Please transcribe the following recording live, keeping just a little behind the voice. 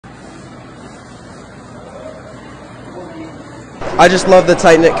I just love the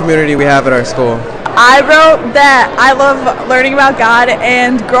tight-knit community we have at our school. I wrote that I love learning about God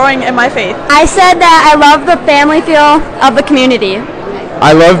and growing in my faith. I said that I love the family feel of the community.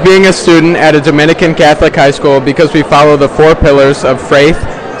 I love being a student at a Dominican Catholic high school because we follow the 4 pillars of faith,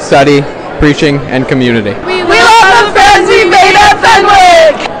 study, preaching, and community. We love the friends we made at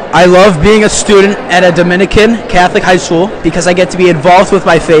Fenwick! I love being a student at a Dominican Catholic high school because I get to be involved with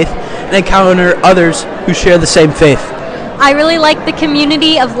my faith and encounter others who share the same faith. I really like the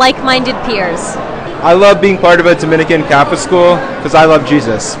community of like-minded peers. I love being part of a Dominican Catholic school because I love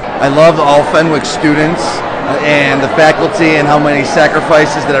Jesus. I love all Fenwick students and the faculty and how many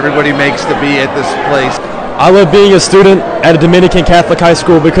sacrifices that everybody makes to be at this place. I love being a student at a Dominican Catholic high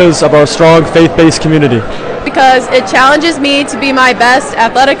school because of our strong faith-based community. Because it challenges me to be my best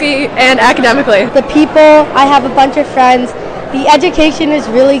athletically and academically. The people, I have a bunch of friends. The education is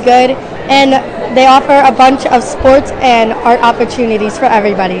really good, and they offer a bunch of sports and art opportunities for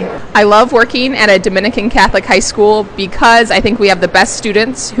everybody. I love working at a Dominican Catholic high school because I think we have the best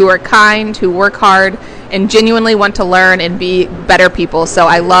students who are kind, who work hard, and genuinely want to learn and be better people. So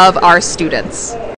I love our students.